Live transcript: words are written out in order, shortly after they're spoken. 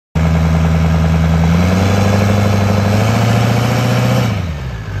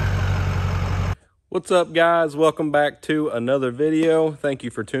What's up, guys? Welcome back to another video. Thank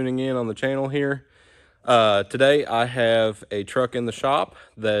you for tuning in on the channel here. Today I have a truck in the shop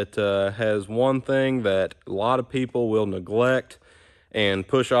that has one thing that a lot of people will neglect and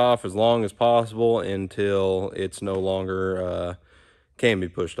push off as long as possible until it's no longer can be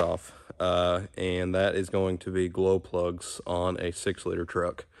pushed off. And that is going to be glow plugs on a 6-liter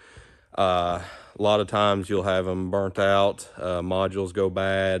truck. A lot of times you'll have them burnt out, modules go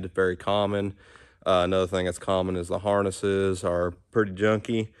bad, very common. Another thing that's common is the harnesses are pretty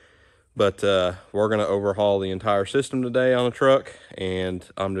junky, but we're going to overhaul the entire system today on the truck, and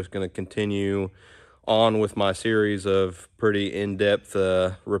I'm just going to continue on with my series of pretty in-depth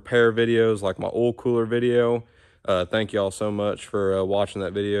repair videos, like my oil cooler video. Thank you all so much for watching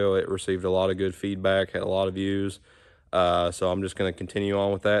that video. It received a lot of good feedback, had a lot of views, so I'm just going to continue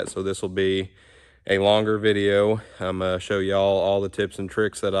on with that. So this will be a longer video. I'm going to show y'all all the tips and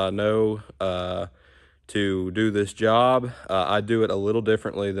tricks that I know to do this job. I do it a little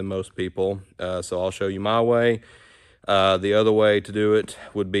differently than most people, so I'll show you my way. The other way to do it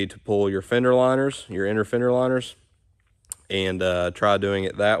would be to pull your fender liners, your inner fender liners, and try doing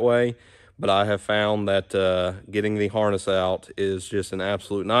it that way. But I have found that getting the harness out is just an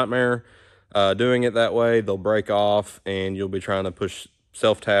absolute nightmare. Doing it that way, they'll break off and you'll be trying to push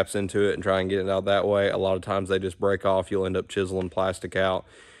self-taps into it and try and get it out that way. A lot of times they just break off. You'll end up chiseling plastic out,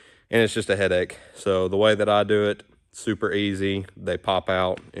 and it's just a headache. So the way that I do it, super easy. They pop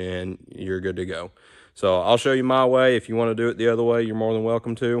out and you're good to go. So I'll show you my way. If you want to do it the other way, you're more than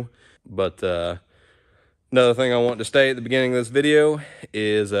welcome to. But another thing I want to state at the beginning of this video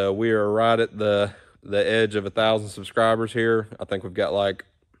is we are right at the edge of 1,000 subscribers here. I think we've got like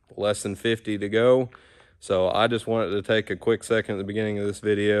less than 50 to go. So I just wanted to take a quick second at the beginning of this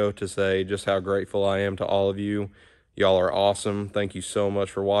video to say just how grateful I am to all of you. Y'all are awesome. Thank you so much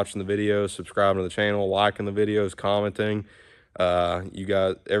for watching the videos, subscribing to the channel, liking the videos, commenting. You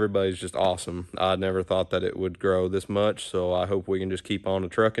guys, everybody's just awesome. I never thought that it would grow this much, so I hope we can just keep on the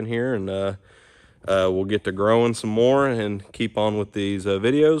trucking here, and we'll get to growing some more and keep on with these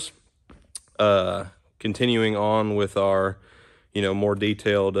videos. Continuing on with our more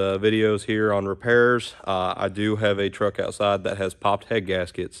detailed videos here on repairs. I do have a truck outside that has popped head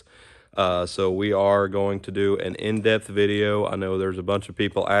gaskets. So we are going to do an in-depth video. I know there's a bunch of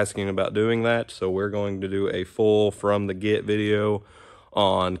people asking about doing that, so we're going to do a full from the get video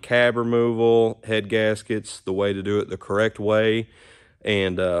on cab removal, head gaskets, the way to do it the correct way.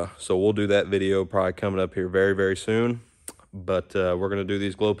 And so we'll do that video probably coming up here very, very soon. But we're going to do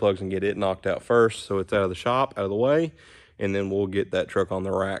these glow plugs and get it knocked out first, so it's out of the shop, out of the way, and then we'll get that truck on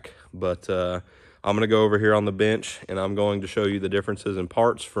the rack. But I'm going to go over here on the bench, and I'm going to show you the differences in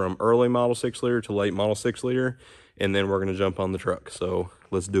parts from early model 6-liter to late model 6-liter, and then we're going to jump on the truck. So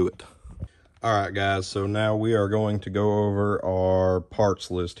let's do it. All right, guys, so now we are going to go over our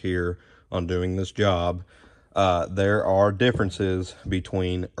parts list here on doing this job. There are differences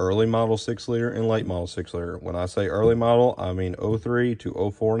between early model 6-liter and late model 6-liter. When I say early model, I mean 03 to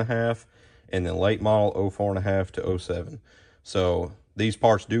 04.5, and then late model 04.5 to 07. So these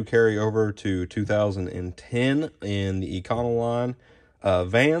parts do carry over to 2010 in the Econoline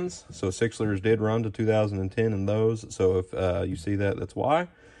vans. So 6-liters did run to 2010 in those. So if you see that, that's why.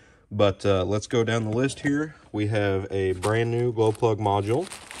 But let's go down the list here. We have a brand new glow plug module.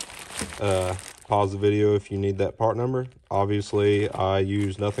 Pause the video if you need that part number. Obviously, I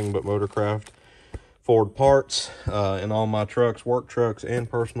use nothing but Motorcraft Ford parts in all my trucks, work trucks and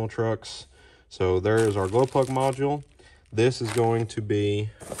personal trucks. So there is our glow plug module. This is going to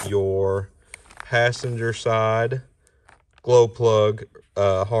be your passenger side glow plug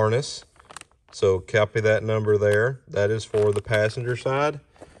harness. So copy that number there. That is for the passenger side.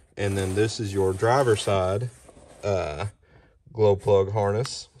 And then this is your driver side glow plug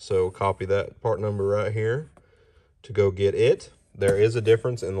harness. So copy that part number right here to go get it. There is a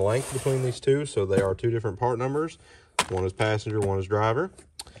difference in length between these two, so they are two different part numbers. One is passenger, one is driver.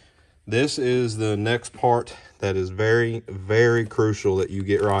 This is the next part that is very, very crucial that you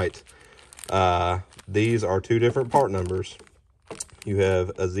get right. These are two different part numbers. You have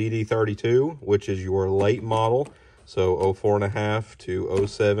a ZD32, which is your late model, so 04.5 to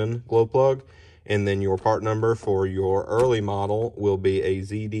 07 glow plug. And then your part number for your early model will be a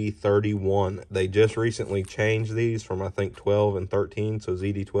ZD31. They just recently changed these from, I think, 12 and 13, so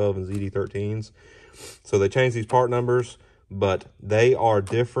ZD12 and ZD13s. So they changed these part numbers, but they are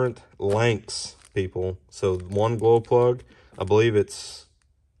different lengths, people. So one glow plug, I believe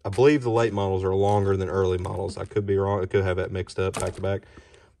the late models are longer than early models. I could be wrong. I could have that mixed up back to back.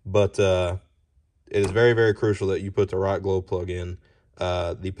 But it is very, very crucial that you put the right glow plug in.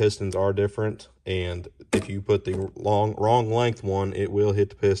 the pistons are different, and if you put the wrong length one, it will hit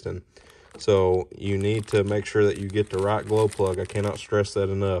the piston. So you need to make sure that you get the right glow plug. I cannot stress that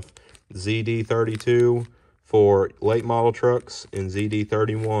enough. ZD32 for late model trucks and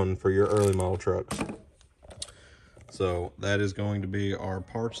ZD31 for your early model trucks. So that is going to be our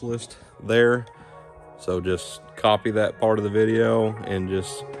parts list there. So just copy that part of the video and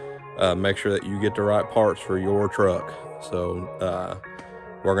just make sure that you get the right parts for your truck. So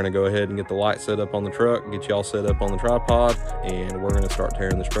we're gonna go ahead and get the light set up on the truck, get y'all set up on the tripod, and we're gonna start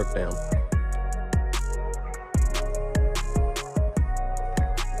tearing this truck down.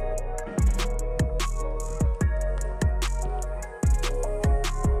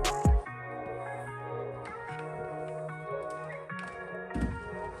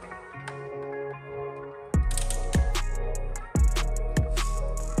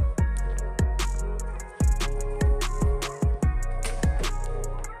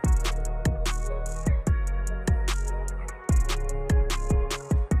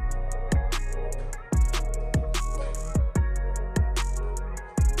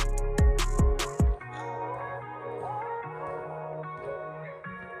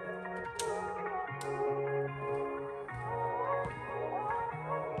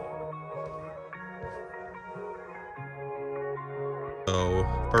 So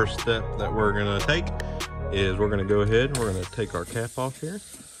first step that we're gonna take is we're gonna go ahead and we're gonna take our cap off here,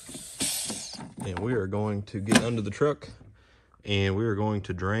 and we are going to get under the truck and we are going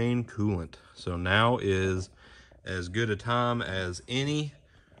to drain coolant. So now is as good a time as any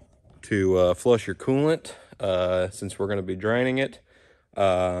to flush your coolant, since we're gonna be draining it.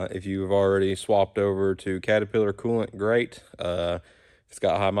 If you've already swapped over to Caterpillar coolant, great. If it's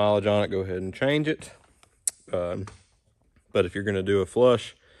got high mileage on it, go ahead and change it. But if you're gonna do a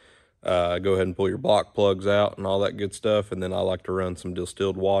flush, go ahead and pull your block plugs out and all that good stuff. And then I like to run some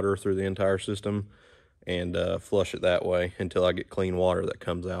distilled water through the entire system and flush it that way until I get clean water that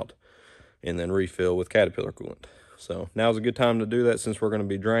comes out, and then refill with Caterpillar coolant. So now's a good time to do that since we're gonna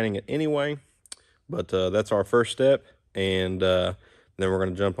be draining it anyway. But that's our first step. And then we're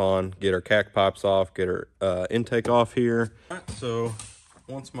gonna jump on, get our cack pipes off, get our intake off here. All right, so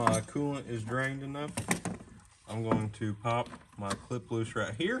once my coolant is drained enough, I'm going to pop my clip loose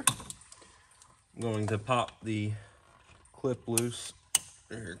right here. I'm going to pop the clip loose,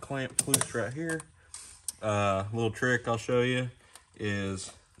 or clamp loose right here. Little trick I'll show you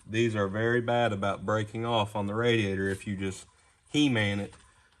is these are very bad about breaking off on the radiator if you just He-man it.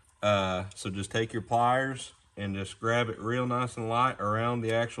 So just take your pliers and just grab it real nice and light around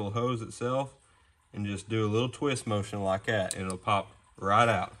the actual hose itself and just do a little twist motion like that, and it'll pop right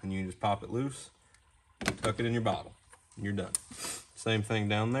out, and you can just pop it loose, tuck it in your bottle, and you're done. Same thing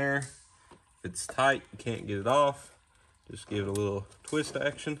down there. If it's tight, you can't get it off, just give it a little twist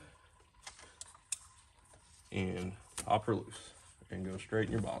action and pop her loose and go straight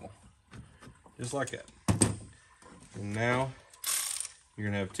in your bottle, just like that. And now you're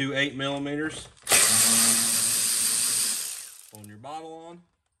gonna have two 8mm. Hold your bottle on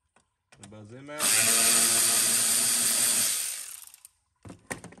and buzz them out.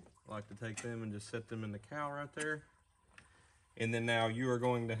 I like to take them and just set them in the cowl right there. And then now you are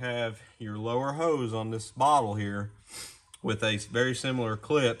going to have your lower hose on this bottle here with a very similar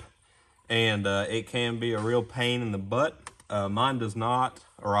clip, and it can be a real pain in the butt. Mine does not,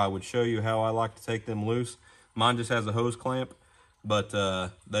 or I would show you how I like to take them loose. Mine just has a hose clamp, but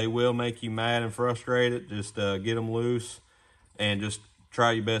they will make you mad and frustrated. Just get them loose and just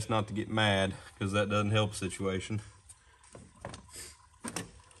try your best not to get mad, because that doesn't help the situation.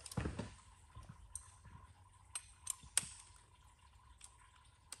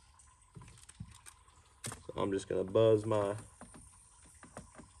 So I'm just gonna buzz my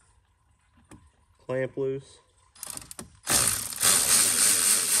clamp loose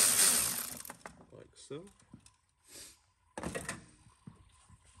like so.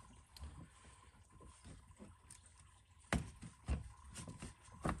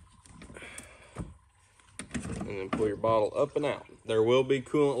 And then pull your bottle up and out. There will be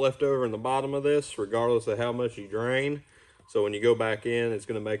coolant left over in the bottom of this, regardless of how much you drain. So when you go back in, it's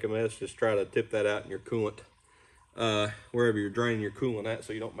gonna make a mess. Just try to tip that out in your coolant, wherever you're draining your coolant at,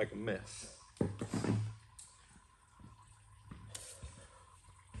 so you don't make a mess.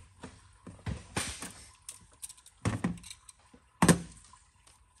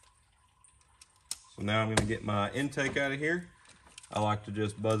 So now I'm gonna get my intake out of here. I like to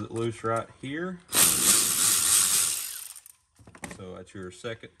just buzz it loose right here. So that's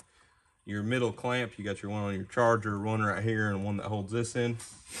your middle clamp. You got your one on your charger, one right here, and one that holds this in.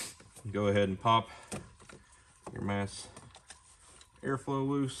 Go ahead and pop your mass airflow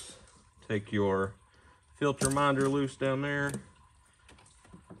loose. Take your filter minder loose down there.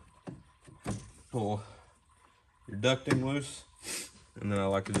 Pull your ducting loose. And then I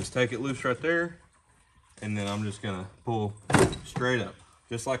like to just take it loose right there. And then I'm just gonna pull straight up,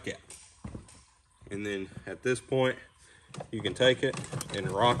 just like that. And then at this point, you can take it and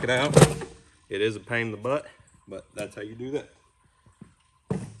rock it out. It is a pain in the butt, but that's how you do that.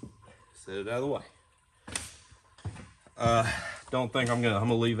 Set it out of the way. Don't think I'm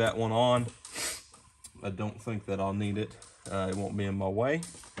gonna leave that one on. I don't think that I'll need it. It won't be in my way.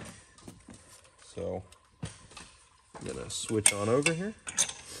 So I'm gonna switch on over here.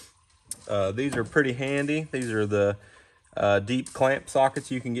 These are pretty handy. These are the deep clamp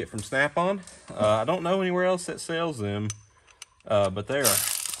sockets you can get from Snap-on. I don't know anywhere else that sells them, but they are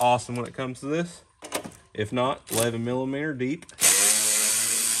awesome when it comes to this. If not, 11mm deep.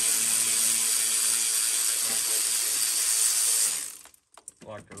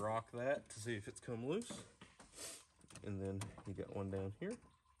 I like to rock that to see if it's come loose. And then you got one down here.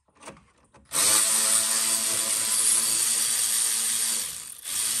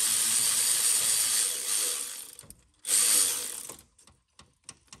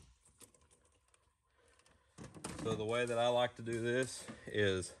 So the way that I like to do this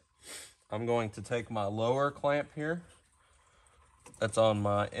is I'm going to take my lower clamp here that's on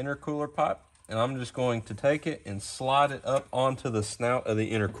my intercooler pipe, and I'm just going to take it and slide it up onto the snout of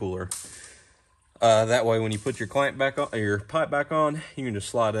the intercooler. That way when you put your clamp back on, or your pipe back on, you can just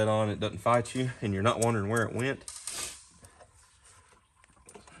slide that on. It doesn't fight you and you're not wondering where it went.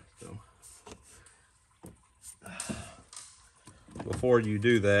 So, before you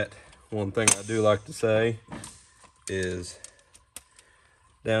do that, one thing I do like to say is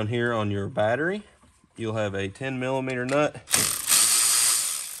down here on your battery, you'll have a 10mm nut.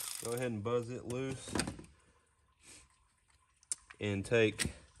 Go ahead and buzz it loose and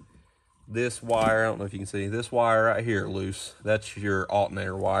take this wire. I don't know if you can see this wire right here loose. That's your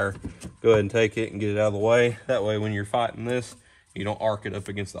alternator wire. Go ahead and take it and get it out of the way. That way when you're fighting this, you don't arc it up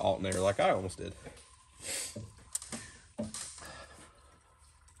against the alternator like I almost did.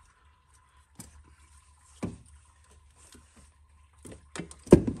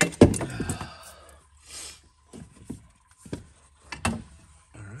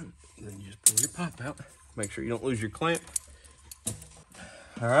 Pop out. Make sure you don't lose your clamp.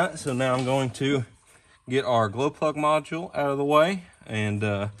 All right, so now I'm going to get our glow plug module out of the way,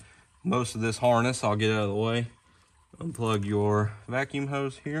 and most of this harness I'll get out of the way. Unplug your vacuum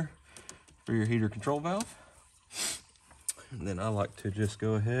hose here for your heater control valve. And then I like to just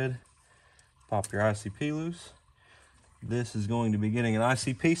go ahead, pop your ICP loose. This is going to be getting an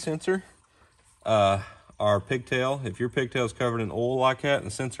ICP sensor. Our pigtail, if your pigtail is covered in oil like that and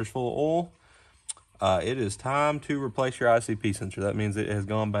the sensor's full of oil, it is time to replace your ICP sensor. That means it has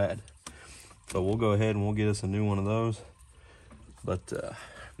gone bad. So we'll go ahead and we'll get us a new one of those. But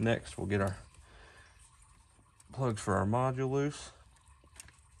next we'll get our plugs for our module loose.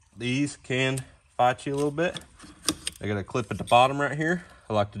 These can fight you a little bit. They got a clip at the bottom right here.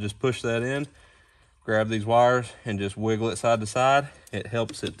 I like to just push that in, grab these wires and just wiggle it side to side. It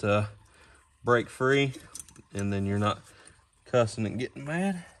helps it break free, and then you're not cussing and getting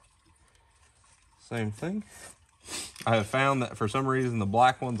mad. Same thing. I have found that for some reason the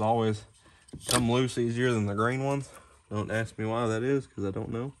black ones always come loose easier than the green ones. Don't ask me why that is, because I don't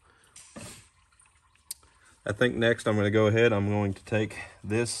know. I think next I'm going to go ahead, I'm going to take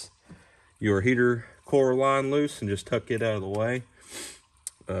your heater core line loose and just tuck it out of the way.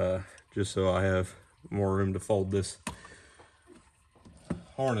 Just so I have more room to fold this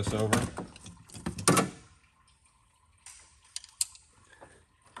harness over.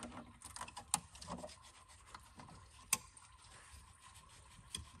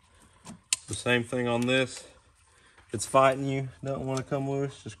 The same thing on this. If it's fighting you, don't want to come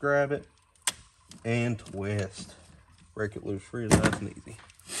loose, just grab it and twist. Break it loose real nice and easy.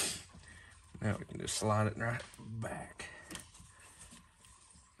 Now we can just slide it right back.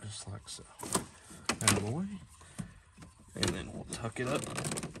 Just like so. Out of the way. And then we'll tuck it up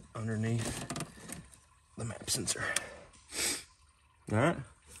underneath the map sensor. Alright.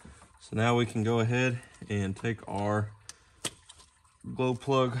 So now we can go ahead and take our glow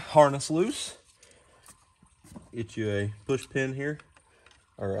plug harness loose. Get you a push pin here,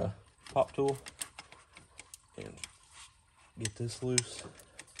 or a pop tool, and get this loose.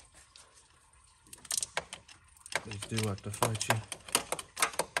 These do like to fight you.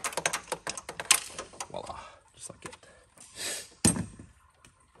 Voila, just like it.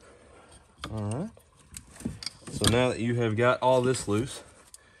 Alright. So now that you have got all this loose,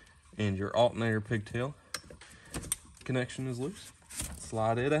 and your alternator pigtail connection is loose,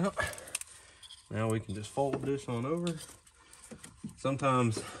 slide it out. Now we can just fold this on over.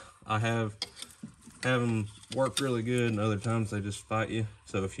 Sometimes I have them work really good, and other times they just fight you.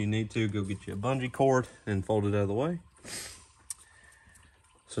 So if you need to, go get you a bungee cord and fold it out of the way.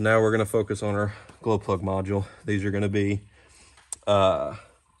 So now we're gonna focus on our glow plug module. These are gonna be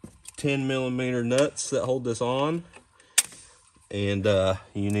 10mm nuts that hold this on. And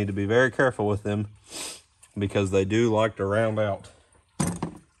you need to be very careful with them because they do like to round out.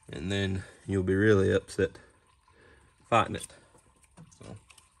 And then you'll be really upset fighting it. So.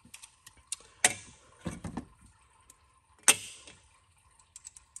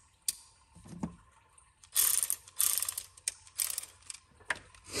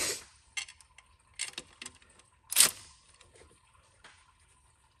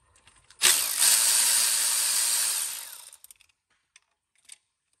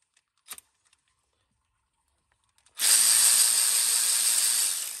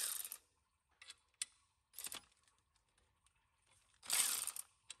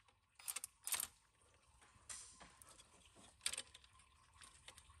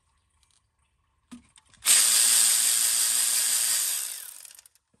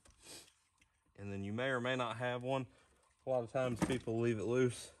 And then you may or may not have one. A lot of times people leave it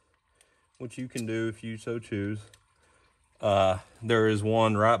loose, which you can do if you so choose. There is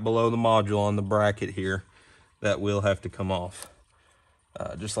one right below the module on the bracket here that will have to come off,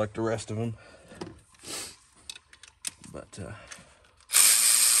 just like the rest of them. But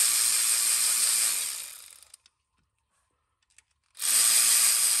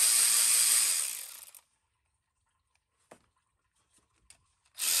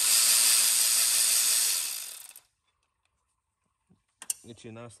get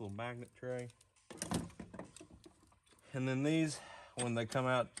you a nice little magnet tray. And then these, when they come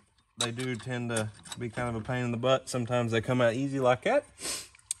out, they do tend to be kind of a pain in the butt. Sometimes they come out easy like that,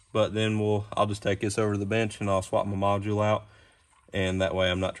 but then I'll just take this over to the bench and I'll swap my module out, and that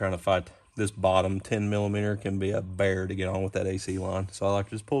way I'm not trying to fight this bottom. 10mm can be a bear to get on with that AC line, so I like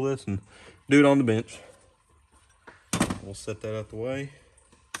to just pull this and do it on the bench. We'll set that out the way.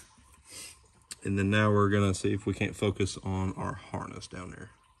 And then now we're gonna see if we can't focus on our harness down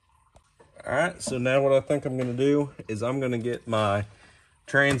there. All right, so now what I think I'm gonna do is I'm gonna get my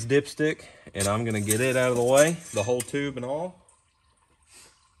trans dipstick and I'm gonna get it out of the way, the whole tube and all.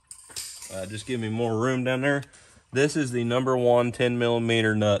 Just give me more room down there. This is the number one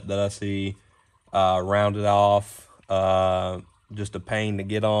 10mm nut that I see rounded off, just a pain to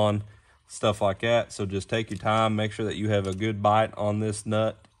get on, stuff like that. So just take your time, make sure that you have a good bite on this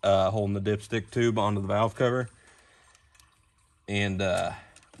nut, holding the dipstick tube onto the valve cover. And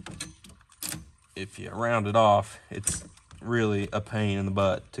if you round it off, it's really a pain in the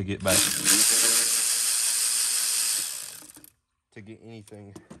butt to get back, to get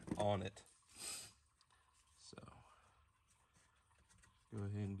anything on it. So go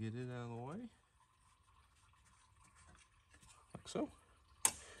ahead and get it out of the way, like so.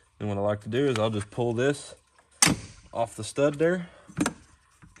 And what I like to do is I'll just pull this off the stud there,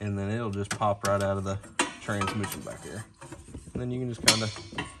 and then it'll just pop right out of the transmission back there. And then you can just kind of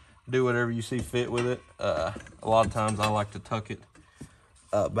do whatever you see fit with it. A lot of times I like to tuck it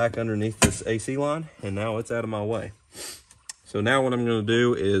back underneath this AC line, and now it's out of my way. So now what I'm going to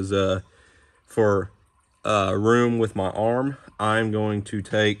do is for room with my arm, I'm going to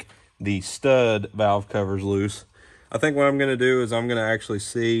take the stud valve covers loose. I think what I'm going to do is I'm going to actually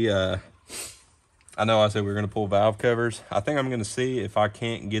see, I know I said we were going to pull valve covers. I think I'm going to see if I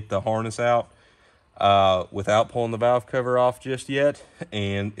can't get the harness out without pulling the valve cover off just yet.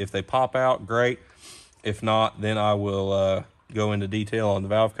 And if they pop out, great. If not, then I will go into detail on the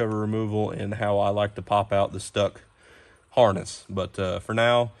valve cover removal and how I like to pop out the stuck harness. But for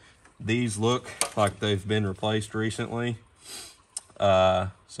now, these look like they've been replaced recently. So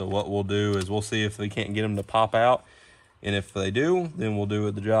what we'll do is we'll see if we can't get them to pop out. And if they do, then we'll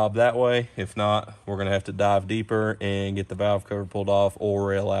do the job that way. If not, we're going to have to dive deeper and get the valve cover pulled off or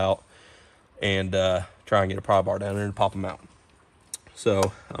rail out and try and get a pry bar down there and pop them out.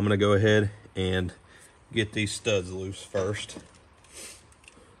 So I'm going to go ahead and get these studs loose first.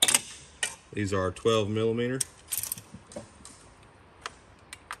 These are 12mm.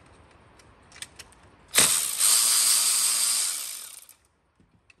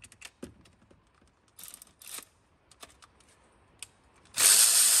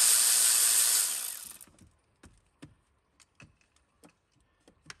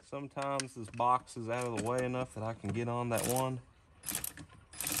 Sometimes this box is out of the way enough that I can get on that one.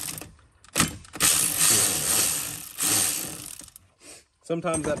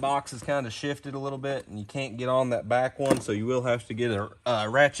 sometimes that box is kind of shifted a little bit and you can't get on that back one, so you will have to get a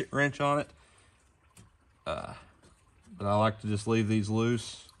ratchet wrench on it. But I like to just leave these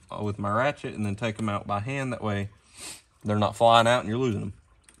loose with my ratchet and then take them out by hand. That way they're not flying out and you're losing them.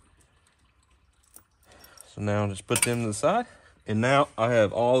 So now I'll just put them to the side. And now I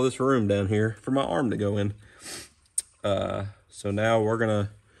have all this room down here for my arm to go in. So now we're gonna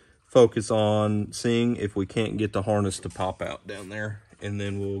focus on seeing if we can't get the harness to pop out down there, and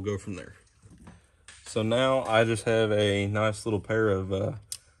then we'll go from there. So now I just have a nice little pair of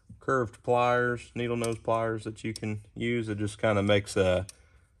curved pliers, needle nose pliers that you can use. It just kind of makes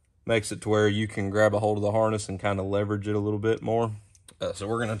it to where you can grab a hold of the harness and kind of leverage it a little bit more. So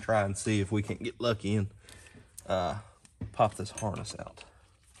we're gonna try and see if we can get lucky and pop this harness out.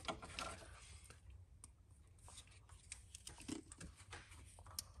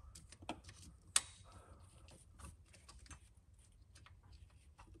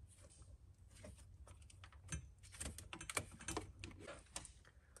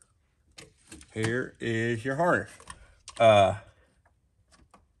 Here is your harness.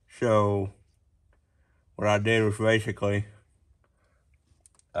 So what I did was basically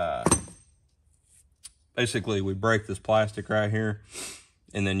we break this plastic right here,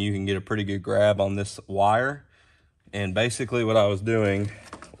 and then you can get a pretty good grab on this wire. And basically what I was doing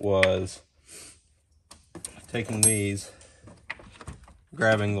was taking these,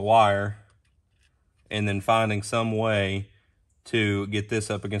 grabbing the wire, and then finding some way to get this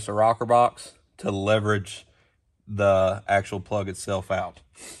up against a rocker box to leverage the actual plug itself out.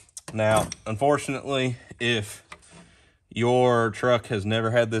 Now, unfortunately, if your truck has never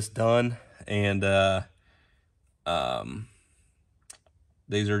had this done and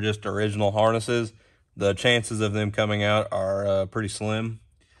these are just original harnesses, the chances of them coming out are pretty slim.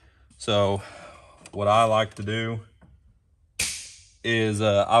 So what I like to do is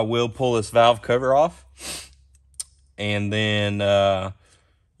I will pull this valve cover off, and then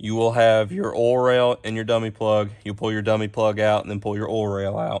you will have your oil rail and your dummy plug. You pull your dummy plug out and then pull your oil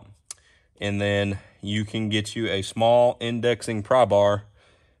rail out. And then you can get you a small indexing pry bar,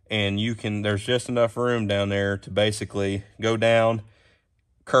 and there's just enough room down there to basically go down,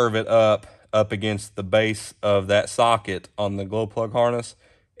 curve it up against the base of that socket on the glow plug harness,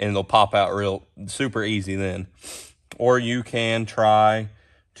 and it'll pop out real super easy then. Or you can try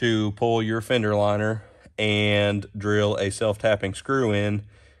to pull your fender liner and drill a self-tapping screw in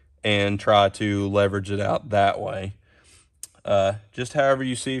and try to leverage it out that way. Just however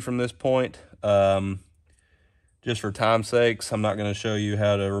you see from this point. Just for time's sakes, I'm not going to show you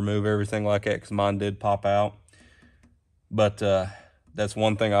how to remove everything like that because mine did pop out. But that's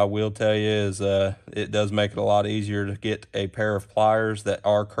one thing I will tell you is it does make it a lot easier to get a pair of pliers that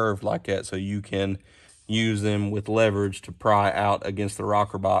are curved like that, so you can use them with leverage to pry out against the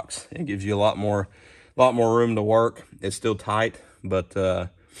rocker box. It gives you a lot more room to work. It's still tight, but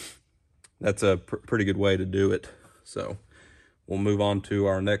that's a pretty good way to do it. So we'll move on to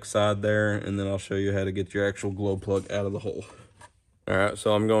our next side there, and then I'll show you how to get your actual glow plug out of the hole. All right,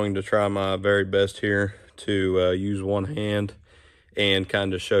 so I'm going to try my very best here to use one hand and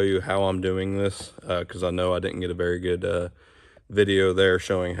kind of show you how I'm doing this, because I know I didn't get a very good video there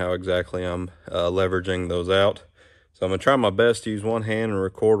showing how exactly I'm leveraging those out. So I'm gonna try my best to use one hand and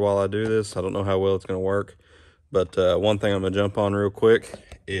record while I do this. I don't know how well it's gonna work, but one thing I'm gonna jump on real quick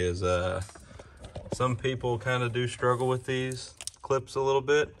is some people kind of do struggle with these clips a little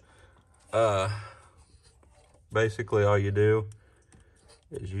bit. Basically all you do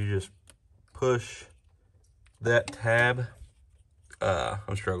is you just push that tab.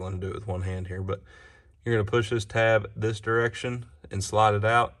 I'm struggling to do it with one hand here, but you're gonna push this tab this direction and slide it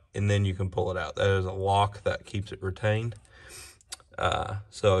out, and then you can pull it out. That is a lock that keeps it retained.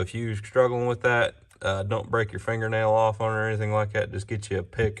 So if you're struggling with that, don't break your fingernail off on it or anything like that. Just get you a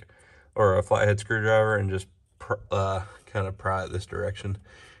pick or a flathead screwdriver and just kind of pry it this direction,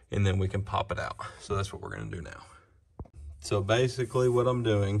 and then we can pop it out. So that's what we're gonna do now. So basically what I'm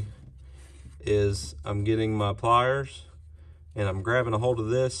doing is I'm getting my pliers and I'm grabbing a hold of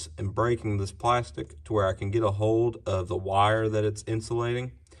this and breaking this plastic to where I can get a hold of the wire that it's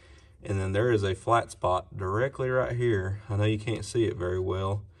insulating. And then there is a flat spot directly right here. I know you can't see it very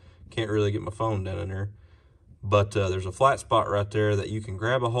well. Can't really get my phone down in there. But there's a flat spot right there that you can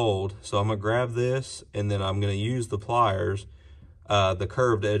grab a hold. So I'm gonna grab this, and then I'm gonna use the pliers, the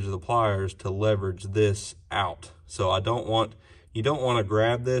curved edge of the pliers, to leverage this out. So you don't want to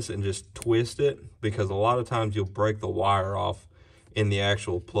grab this and just twist it, because a lot of times you'll break the wire off in the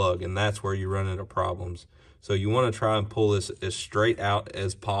actual plug, and that's where you run into problems. So you want to try and pull this as straight out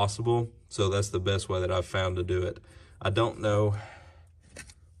as possible. So that's the best way that I've found to do it. I don't know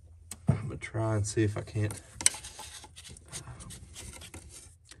try and see if I can't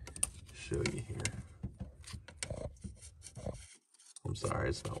show you here. I'm sorry,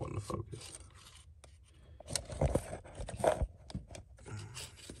 it's not wanting to focus.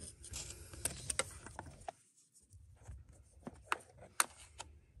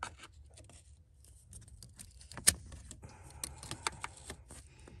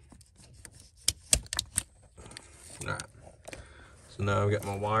 All right, so now I've got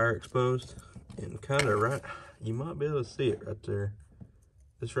my wire exposed, and kind of right, you might be able to see it right there.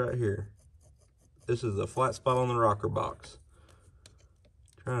 This right here. This is a flat spot on the rocker box.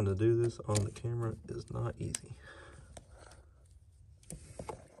 Trying to do this on the camera is not easy.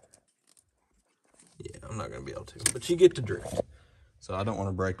 Yeah, I'm not gonna be able to, but you get the drift. So I don't want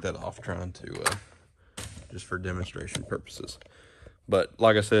to break that off trying to, just for demonstration purposes. But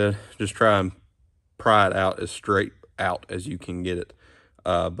like I said, just try and pry it out as straight out as you can get it.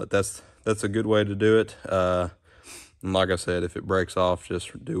 But that's a good way to do it. And like I said, if it breaks off,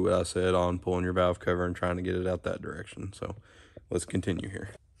 just do what I said on pulling your valve cover and trying to get it out that direction. So let's continue here.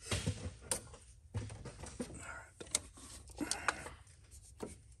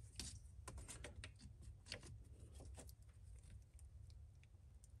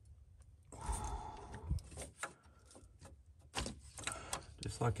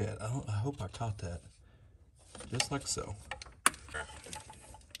 Just like that. I hope I caught that. Just like so.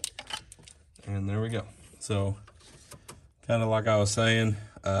 And there we go. So kind of like I was saying,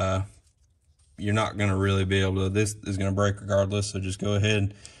 you're not going to really be able to, this is going to break regardless. So just go ahead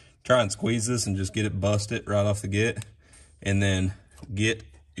and try and squeeze this and just get it busted right off the get. And then get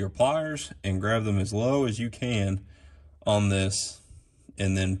your pliers and grab them as low as you can on this.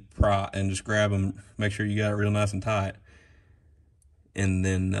 And then pry and just grab them. Make sure you got it real nice and tight. And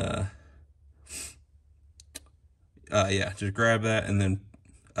then, yeah, just grab that and then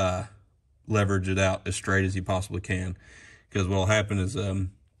leverage it out as straight as you possibly can. Because what will happen is,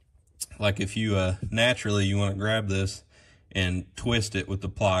 like if you naturally you want to grab this and twist it with the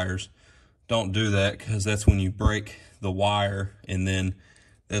pliers, don't do that, because that's when you break the wire, and then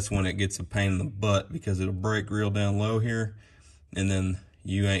that's when it gets a pain in the butt, because it'll break real down low here, and then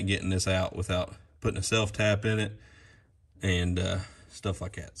you ain't getting this out without putting a self-tap in it and stuff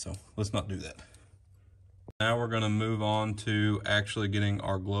like that. So let's not do that. Now we're going to move on to actually getting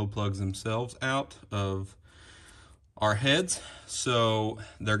our glow plugs themselves out of our heads. So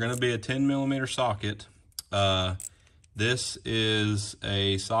they're going to be a 10mm socket. This is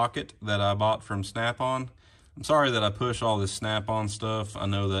a socket that I bought from Snap-on. I'm sorry that I push all this Snap-on stuff. I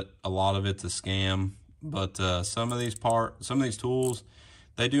know that a lot of it's a scam, but some of these tools,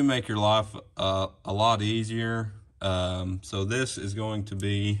 they do make your life a lot easier. So this is going to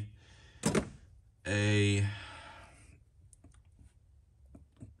be a,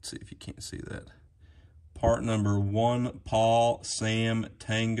 let's see if you can't see that. Part number 1, Paul, Sam,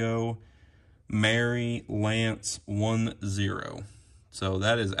 Tango, Mary, Lance, 10. So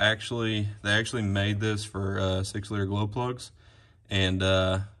that is actually, they actually made this for 6-liter glow plugs. And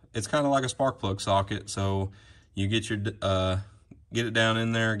it's kind of like a spark plug socket. So you get your, get it down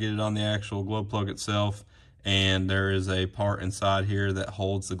in there, get it on the actual glow plug itself. And there is a part inside here that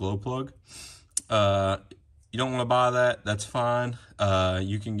holds the glow plug. You don't want to buy that, that's fine.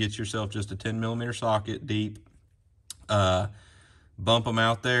 You can get yourself just a 10mm socket deep, bump them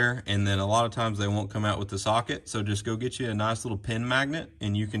out there, and then a lot of times they won't come out with the socket, so just go get you a nice little pin magnet,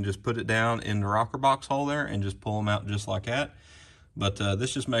 and you can just put it down in the rocker box hole there and just pull them out just like that. But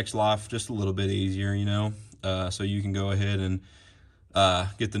this just makes life just a little bit easier, you know. So you can go ahead and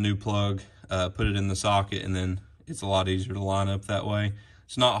get the new plug, put it in the socket, and then it's a lot easier to line up that way.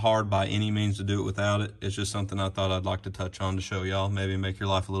 It's not hard by any means to do it without it. It's just something I thought I'd like to touch on to show y'all, maybe make your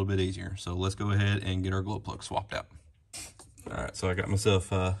life a little bit easier. So let's go ahead and get our glow plug swapped out. All right, so I got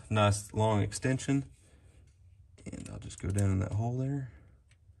myself a nice long extension, and I'll just go down in that hole there,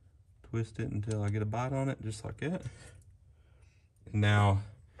 twist it until I get a bite on it, just like that. Now,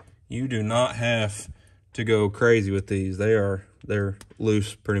 you do not have to go crazy with these. They're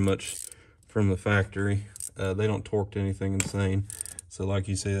loose pretty much from the factory. They don't torque to anything insane. So like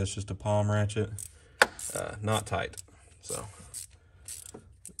you see, that's just a palm ratchet, not tight. So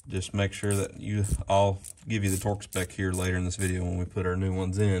just make sure that I'll give you the torque spec here later in this video when we put our new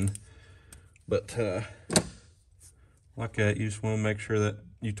ones in. But like that, you just want to make sure that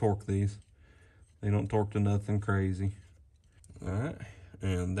you torque these. They don't torque to nothing crazy. All right,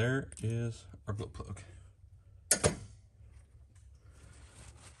 and there is our glow plug.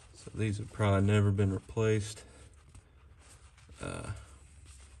 So these have probably never been replaced.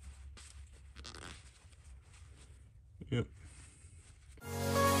 Yep.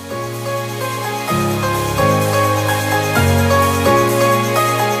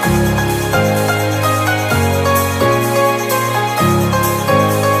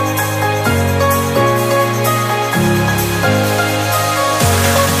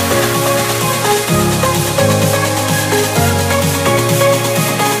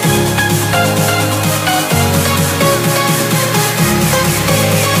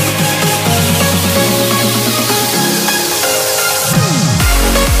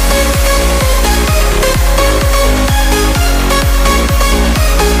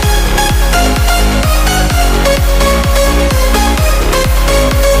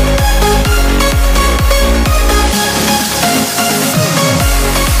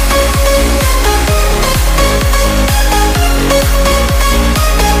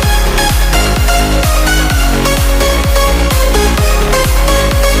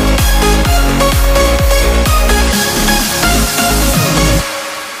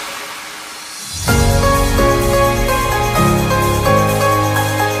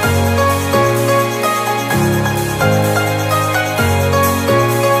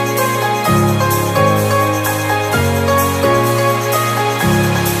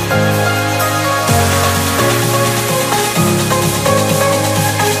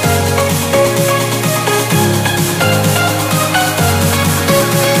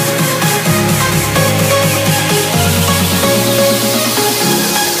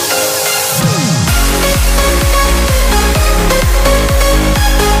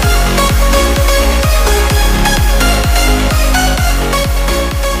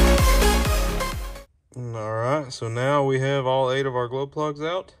 our glow plugs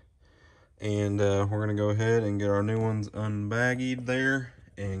out, and we're going to go ahead and get our new ones unbaggied there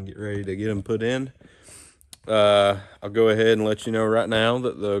and get ready to get them put in. I'll go ahead and let you know right now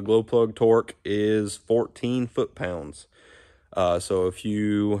that the glow plug torque is 14 foot-pounds. So if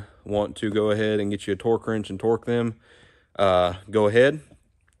you want to go ahead and get you a torque wrench and torque them, go ahead.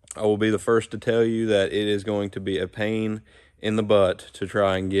 I will be the first to tell you that it is going to be a pain in the butt to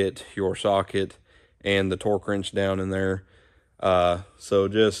try and get your socket and the torque wrench down in there. So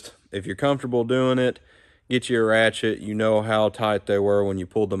just, if you're comfortable doing it, get you a ratchet. You know how tight they were when you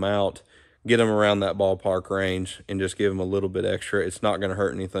pulled them out. Get them around that ballpark range and just give them a little bit extra. It's not going to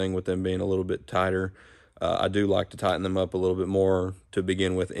hurt anything with them being a little bit tighter. I do like to tighten them up a little bit more to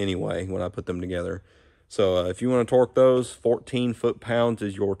begin with anyway when I put them together. So if you want to torque those, 14 foot-pounds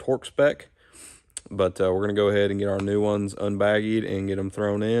is your torque spec. But we're going to go ahead and get our new ones unbaggied and get them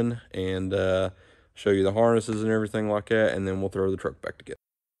thrown in and show you the harnesses and everything like that, and then we'll throw the truck back together.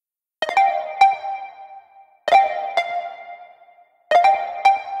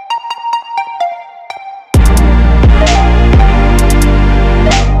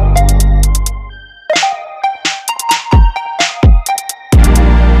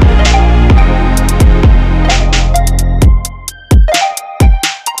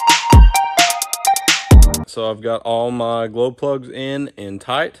 So I've got all my glow plugs in and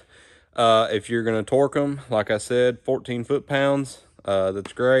tight. If you're going to torque them, like I said, 14 foot-pounds,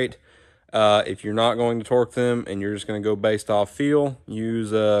 that's great. If you're not going to torque them and you're just going to go based off feel,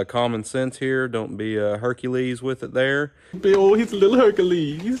 use common sense here. Don't be a Hercules with it there. Oh, he's a little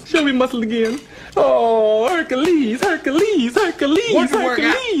Hercules. Show me muscle again. Oh, Hercules, Hercules, Hercules,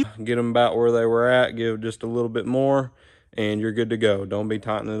 Hercules. Get them about where they were at. Give just a little bit more, and you're good to go. Don't be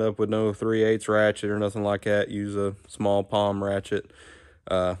tightening it up with no 3/8 ratchet or nothing like that. Use a small palm ratchet,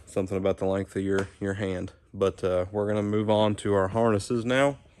 something about the length of your hand. But we're going to move on to our harnesses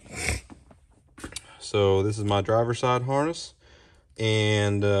now. So this is my driver's side harness,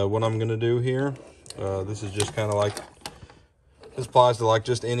 and what I'm going to do here, this is just kind of like, this applies to like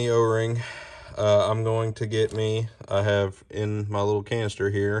just any O-ring. I'm going to get me, I have in my little canister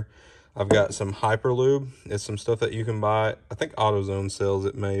here, I've got some Hyperlube. It's some stuff that you can buy. I think AutoZone sells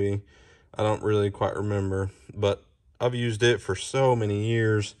it maybe. I don't really quite remember, but I've used it for so many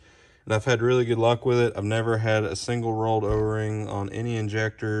years and I've had really good luck with it. I've never had a single rolled O-ring on any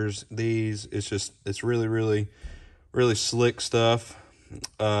injectors. It's really, really, really slick stuff.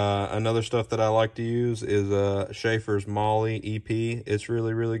 Another stuff that I like to use is Schaefer's Molly EP. It's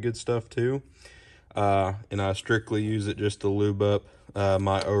really, really good stuff too. And I strictly use it just to lube up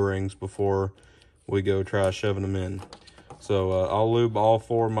my O-rings before we go try shoving them in. So I'll lube all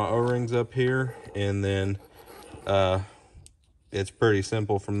 4 of my O-rings up here, and then it's pretty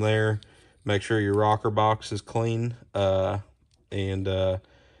simple from there. Make sure your rocker box is clean, and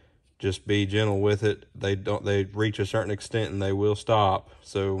just be gentle with it. They reach a certain extent and they will stop.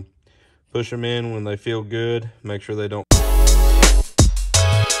 So push them in when they feel good. Make sure they don't.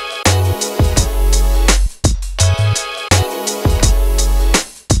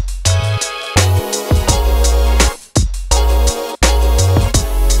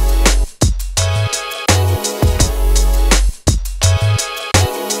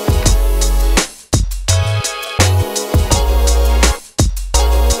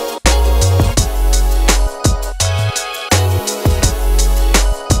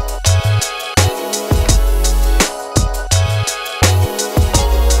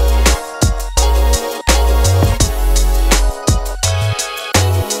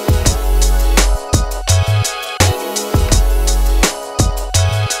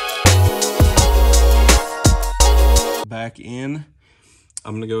 Back in,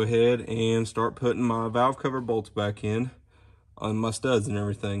 I'm gonna go ahead and start putting my valve cover bolts back in on my studs and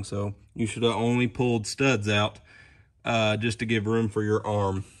everything. So you should have only pulled studs out just to give room for your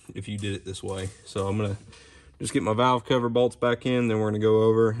arm if you did it this way. So I'm gonna just get my valve cover bolts back in, then we're gonna go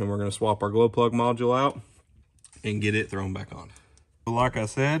over and we're gonna swap our glow plug module out and get it thrown back on. So like I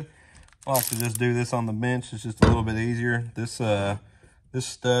said, I like to just do this on the bench. It's just a little bit easier. This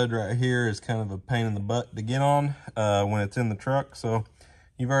stud right here is kind of a pain in the butt to get on when it's in the truck. So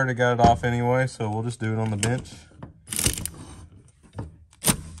you've already got it off anyway, so we'll just do it on the bench.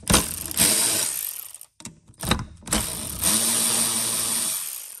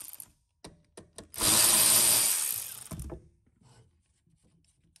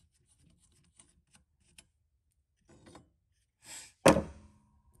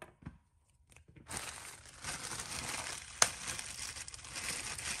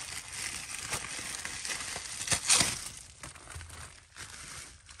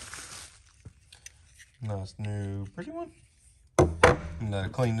 Nice new pretty one.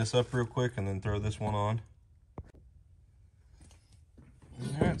 And clean this up real quick and then throw this one on.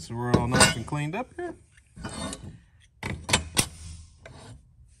 All right, so we're all nice and cleaned up here.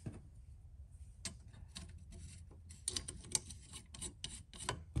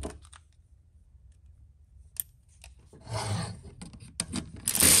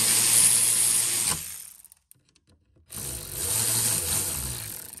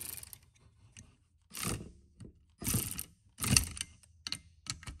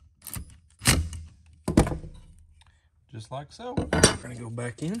 Just like so. We're gonna go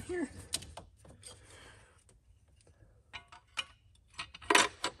back in here.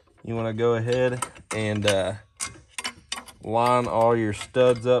 You wanna go ahead and line all your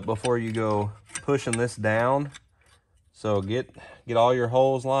studs up before you go pushing this down. So get all your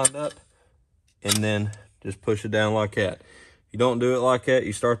holes lined up and then just push it down like that. If you don't do it like that,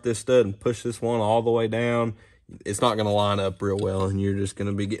 you start this stud and push this one all the way down, it's not gonna line up real well and you're just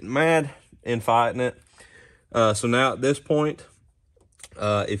gonna be getting mad and fighting it. So now at this point,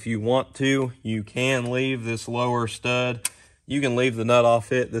 if you want to, you can leave this lower stud. You can leave the nut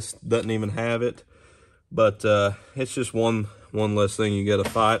off it. This doesn't even have it, but it's just one less thing you got to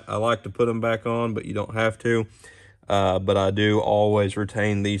fight. I like to put them back on, but you don't have to. But I do always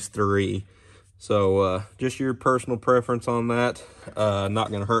retain these three. So just your personal preference on that. Not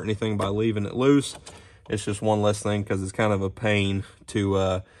going to hurt anything by leaving it loose. It's just one less thing because it's kind of a pain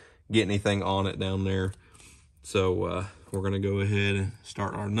to get anything on it down there. So we're going to go ahead and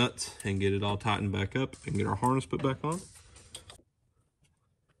start our nuts and get it all tightened back up and get our harness put back on.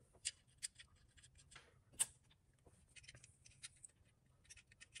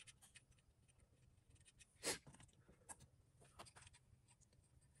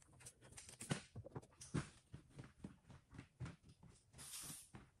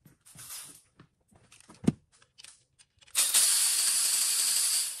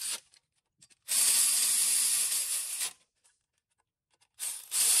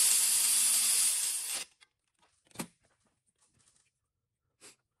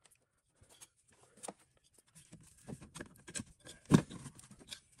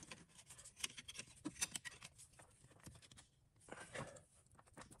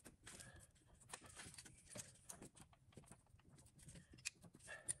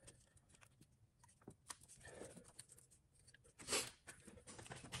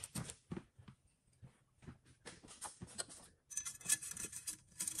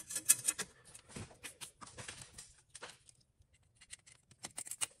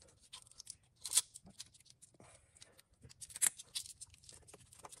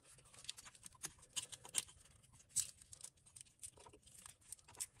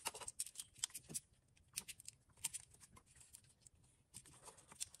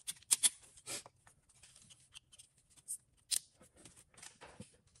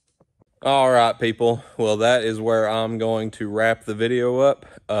 All right, people. Well, that is where I'm going to wrap the video up.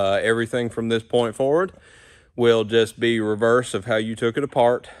 Everything from this point forward will just be reverse of how you took it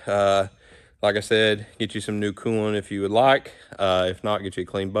apart. Like I said, get you some new coolant if you would like. If not, get you a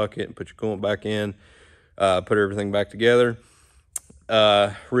clean bucket and put your coolant back in. Put everything back together.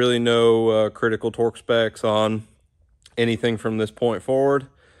 Really no critical torque specs on anything from this point forward.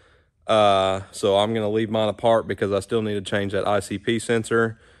 So I'm going to leave mine apart because I still need to change that ICP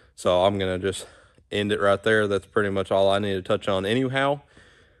sensor. So I'm going to just end it right there. That's pretty much all I need to touch on anyhow.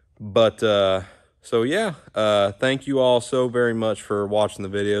 But so yeah, thank you all so very much for watching the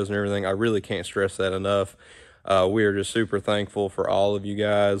videos and everything. I really can't stress that enough. We are just super thankful for all of you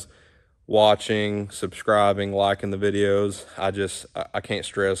guys watching, subscribing, liking the videos. I can't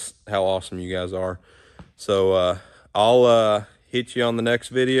stress how awesome you guys are. So I'll hit you on the next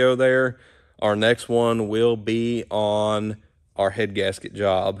video there. Our next one will be on our head gasket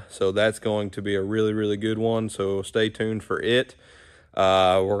job. So that's going to be a really, really good one. So stay tuned for it.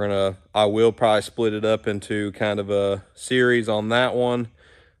 I will probably split it up into kind of a series on that one.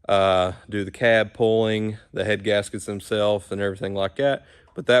 Do the cab pulling, the head gaskets themselves and everything like that.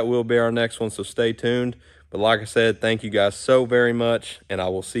 But that will be our next one, so stay tuned. But like I said, thank you guys so very much, and I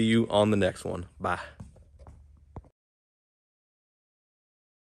will see you on the next one. Bye.